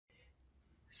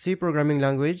C programming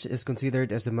language is considered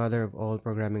as the mother of all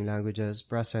programming languages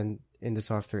present in the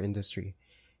software industry.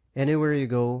 Anywhere you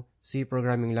go, C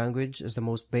programming language is the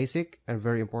most basic and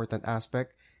very important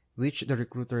aspect which the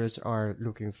recruiters are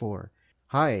looking for.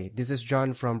 Hi, this is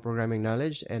John from Programming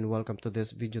Knowledge and welcome to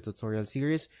this video tutorial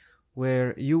series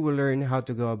where you will learn how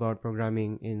to go about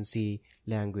programming in C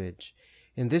language.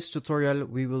 In this tutorial,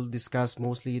 we will discuss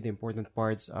mostly the important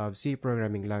parts of C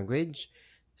programming language.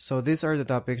 So these are the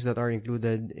topics that are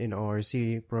included in our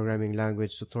C programming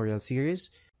language tutorial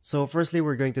series. So firstly,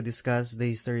 we're going to discuss the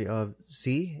history of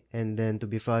C and then to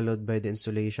be followed by the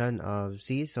installation of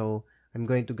C. So I'm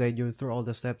going to guide you through all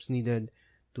the steps needed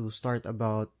to start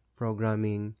about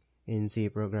programming in C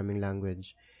programming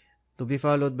language. To be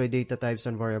followed by data types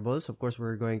and variables. Of course,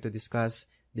 we're going to discuss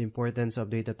the importance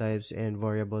of data types and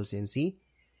variables in C.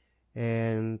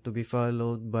 And to be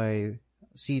followed by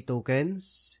C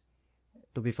tokens.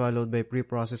 To be followed by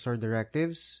preprocessor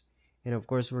directives. And of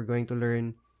course, we're going to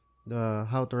learn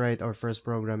how to write our first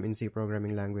program in C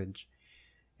programming language.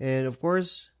 And of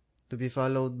course, to be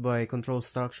followed by control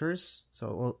structures.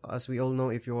 So as we all know,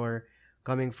 if you are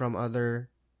coming from other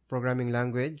programming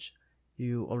language,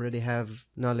 you already have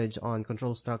knowledge on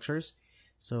control structures.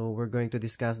 So we're going to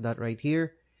discuss that right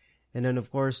here. And then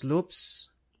of course, loops.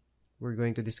 We're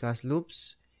going to discuss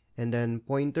loops. And then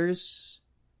pointers.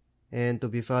 And to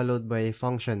be followed by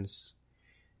functions.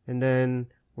 And then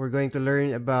we're going to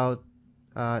learn about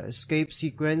escape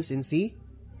sequence in C.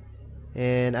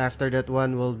 And after that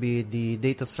one will be the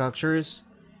data structures.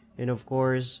 And of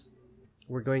course,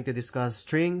 we're going to discuss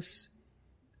strings,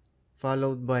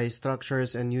 followed by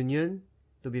structures and union,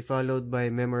 to be followed by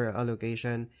memory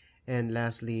allocation, and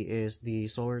lastly is the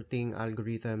sorting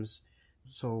algorithms.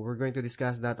 So we're going to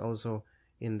discuss that also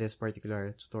in this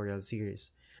particular tutorial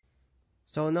series.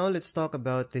 So now let's talk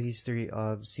about the history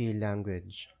of C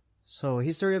language. So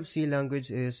history of C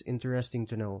language is interesting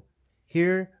to know.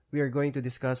 Here, we are going to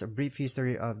discuss a brief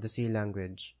history of the C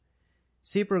language.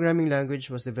 C programming language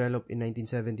was developed in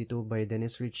 1972 by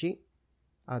Dennis Ritchie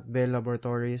at Bell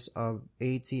Laboratories of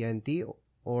AT&T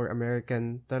or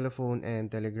American Telephone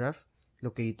and Telegraph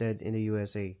located in the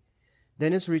USA.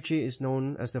 Dennis Ritchie is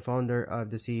known as the founder of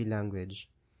the C language.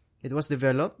 It was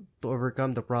developed to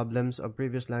overcome the problems of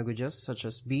previous languages such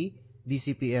as B,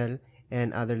 DCPL,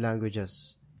 and other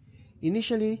languages.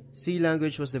 Initially, C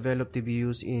language was developed to be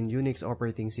used in Unix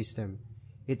operating system.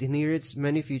 It inherits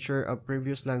many features of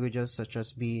previous languages such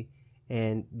as B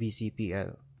and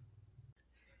BCPL.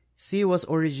 C was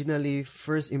originally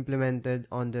first implemented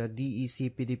on the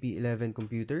DEC PDP-11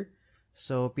 computer.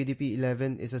 So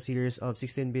PDP-11 is a series of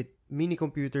 16-bit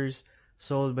mini-computers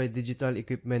sold by Digital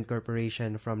Equipment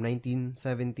Corporation from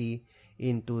 1970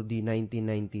 into the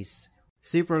 1990s.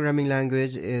 C programming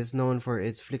language is known for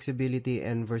its flexibility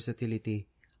and versatility,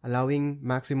 allowing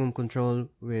maximum control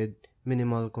with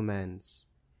minimal commands.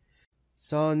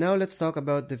 So now let's talk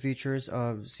about the features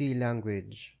of C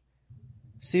language.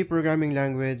 C programming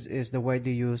language is the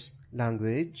widely used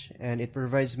language and it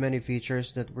provides many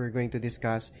features that we're going to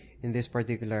discuss in this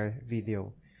particular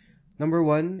video. Number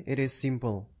one, it is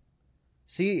simple.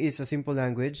 C is a simple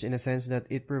language in a sense that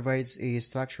it provides a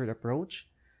structured approach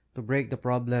to break the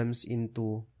problems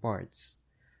into parts.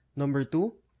 Number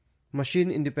two, machine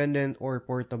independent or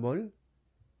portable.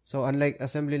 So unlike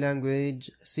assembly language,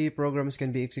 C programs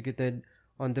can be executed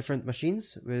on different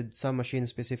machines with some machine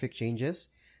specific changes.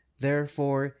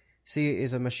 Therefore, C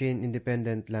is a machine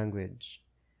independent language.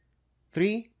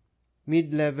 3.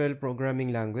 Mid-level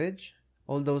programming language.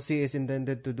 Although C is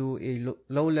intended to do a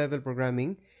low-level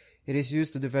programming, it is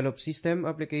used to develop system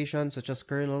applications such as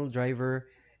kernel, driver,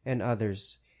 and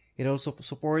others. It also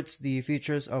supports the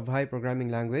features of high programming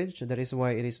language. That is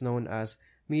why it is known as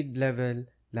mid-level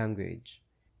language.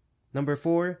 Number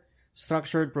 4.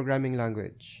 Structured programming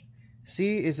language.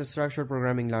 C is a structured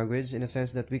programming language in a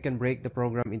sense that we can break the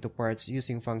program into parts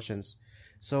using functions.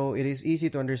 So it is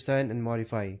easy to understand and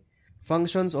modify.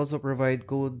 Functions also provide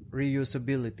code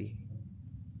reusability.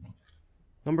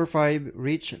 Number 5.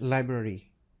 Rich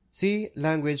library. C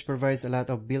language provides a lot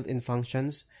of built-in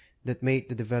functions that make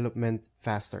the development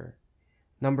faster.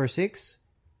 Number 6.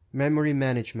 Memory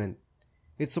management.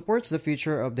 It supports the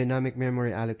feature of dynamic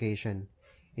memory allocation.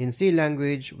 In C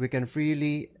language, we can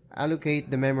freely allocate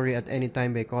the memory at any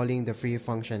time by calling the free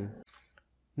function.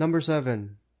 Number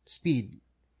 7. Speed.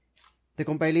 The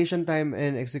compilation time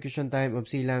and execution time of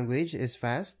C language is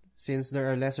fast since there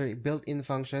are lesser built-in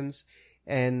functions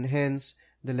and hence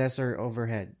the lesser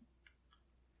overhead.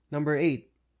 Number 8.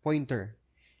 Pointer.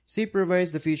 C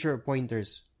provides the feature of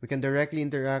pointers. We can directly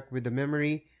interact with the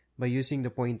memory by using the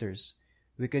pointers.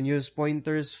 We can use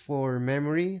pointers for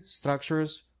memory,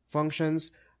 structures,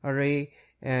 functions, array,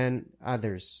 and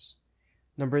others.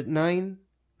 Number 9,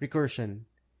 recursion.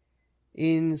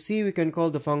 In C, we can call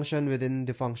the function within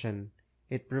the function.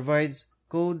 It provides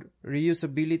code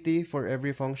reusability for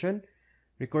every function.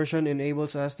 Recursion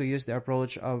enables us to use the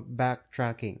approach of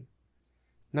backtracking.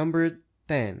 Number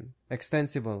 10,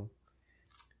 extensible.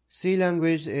 C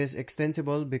language is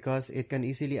extensible because it can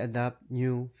easily adapt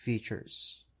new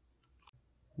features.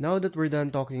 Now that we're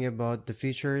done talking about the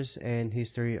features and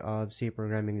history of C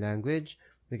programming language,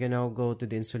 we can now go to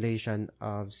the installation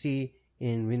of C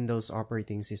in Windows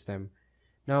operating system.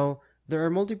 Now, there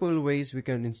are multiple ways we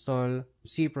can install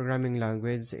C programming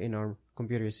language in our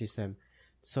computer system.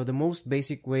 So the most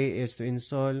basic way is to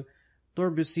install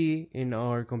Turbo C in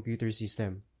our computer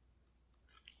system.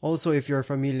 Also, if you're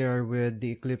familiar with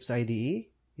the Eclipse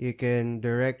IDE, you can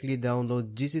directly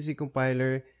download GCC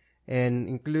compiler and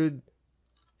include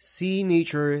C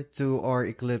nature to our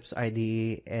Eclipse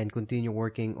IDE and continue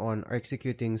working on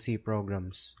executing C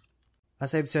programs.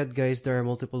 As I've said guys, there are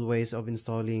multiple ways of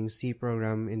installing C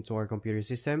program into our computer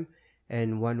system,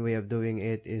 and one way of doing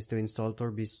it is to install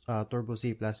Turbo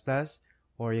C++,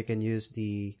 or you can use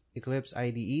the Eclipse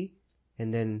IDE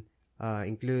and then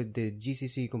include the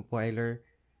GCC compiler,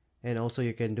 and also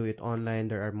you can do it online.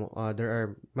 There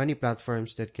are many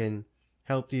platforms that can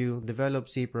help you develop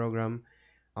C program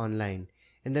online.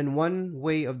 And then one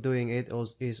way of doing it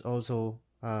is also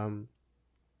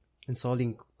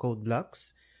installing code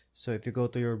blocks. So if you go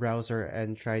to your browser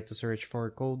and try to search for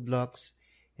code blocks,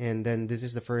 and then this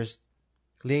is the first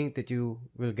link that you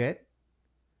will get,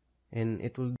 and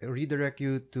it will redirect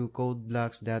you to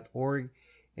codeblocks.org.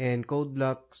 And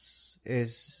codeblocks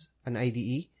is an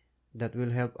IDE that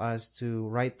will help us to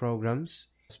write programs,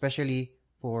 especially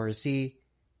for C,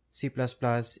 C++,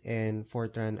 and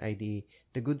Fortran IDE.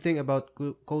 The good thing about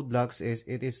codeblocks is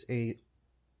it is a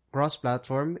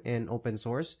cross-platform and open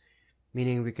source,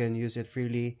 meaning we can use it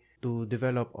freely to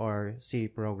develop our C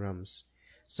programs.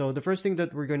 So the first thing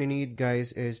that we're going to need,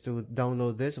 guys, is to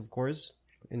download this, of course,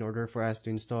 in order for us to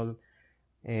install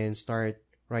and start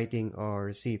writing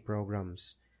our C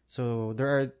programs. So there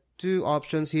are two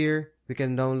options here. We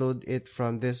can download it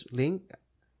from this link,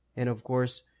 and of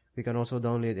course, we can also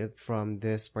download it from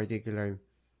this particular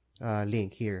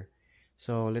link here.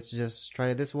 So let's just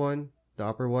try this one, the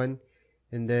upper one,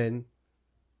 and then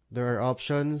there are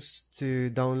options to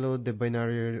download the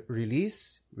binary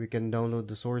release. We can download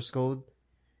the source code,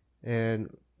 and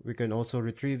we can also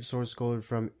retrieve source code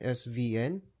from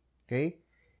SVN. Okay,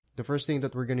 the first thing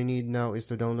that we're gonna need now is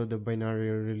to download the binary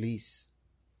release.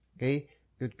 Okay,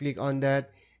 you click on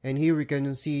that, and here we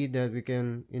can see that we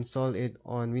can install it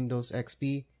on Windows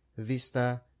XP,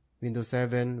 Vista, Windows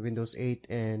 7, Windows 8,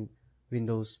 and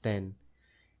Windows 10.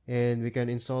 And we can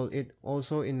install it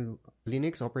also in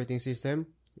Linux operating system,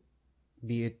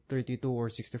 be it 32 or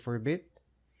 64-bit.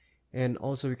 And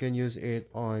also we can use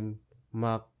it on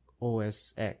Mac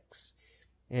OS X.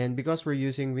 And because we're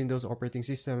using Windows operating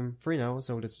system for now,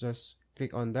 so let's just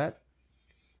click on that.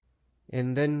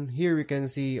 And then here we can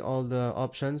see all the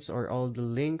options or all the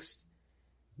links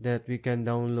that we can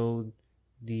download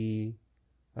the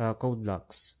code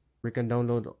blocks. We can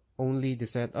download only the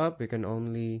setup. We can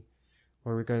also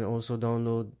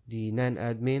download the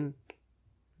non-admin,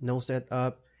 no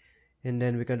setup, and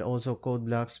then we can also code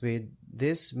blocks with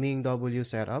this MingW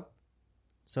setup.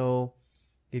 So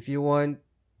if you want,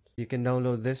 you can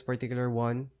download this particular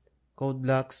one, code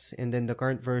blocks, and then the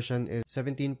current version is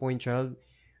 17.12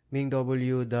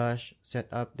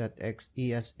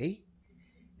 mingw-setup.exe,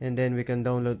 and then we can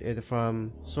download it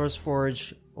from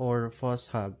SourceForge or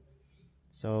FossHub.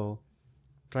 So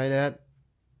try that,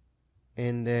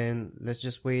 and then let's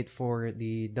just wait for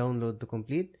the download to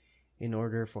complete in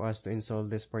order for us to install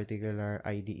this particular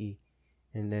IDE.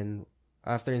 And then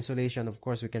after installation, of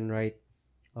course, we can write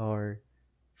our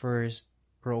first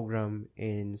program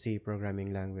in C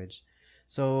programming language.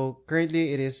 So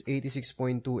currently it is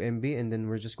 86.2 MB, and then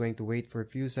we're just going to wait for a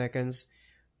few seconds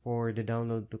for the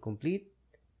download to complete.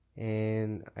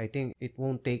 And I think it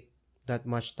won't take that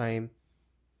much time,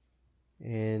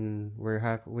 and we're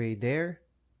halfway there.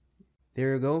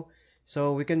 There you go.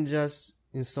 So we can just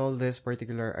install this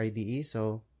particular IDE.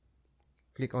 So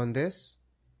click on this.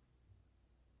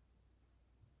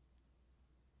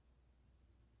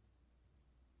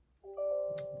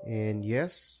 And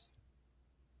yes.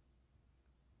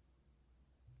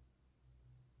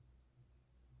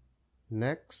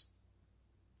 Next.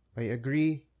 I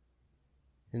agree.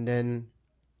 And then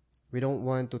we don't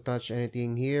want to touch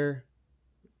anything here.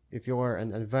 If you are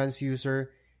an advanced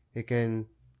user, you can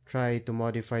try to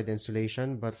modify the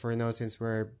installation, but for now, since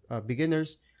we're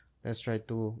beginners, let's try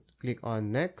to click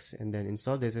on next and then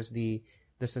install. This is the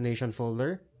destination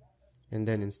folder, and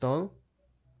then install.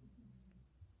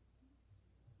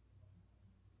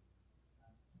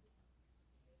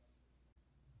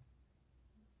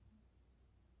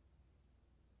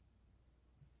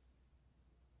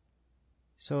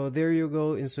 So there you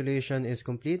go, installation is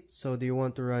complete. So do you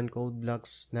want to run code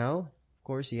blocks now? Of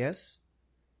course, yes.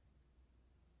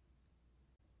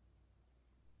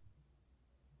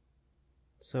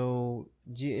 So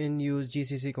GNU's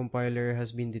GCC compiler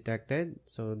has been detected,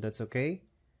 so that's okay.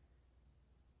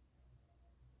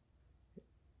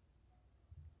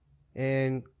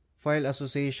 And file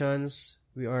associations,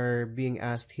 we are being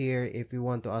asked here if we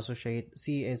want to associate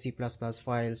C and C++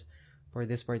 files for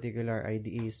this particular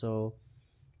IDE. So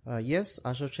yes,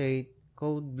 associate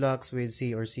code blocks with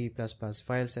C or C++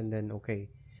 files, and then okay.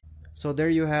 So there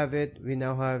you have it. We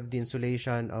now have the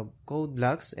installation of code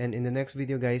blocks, and in the next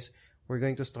video, guys, we're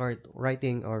going to start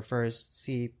writing our first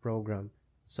C program.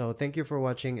 So thank you for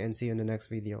watching and see you in the next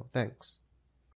video. Thanks.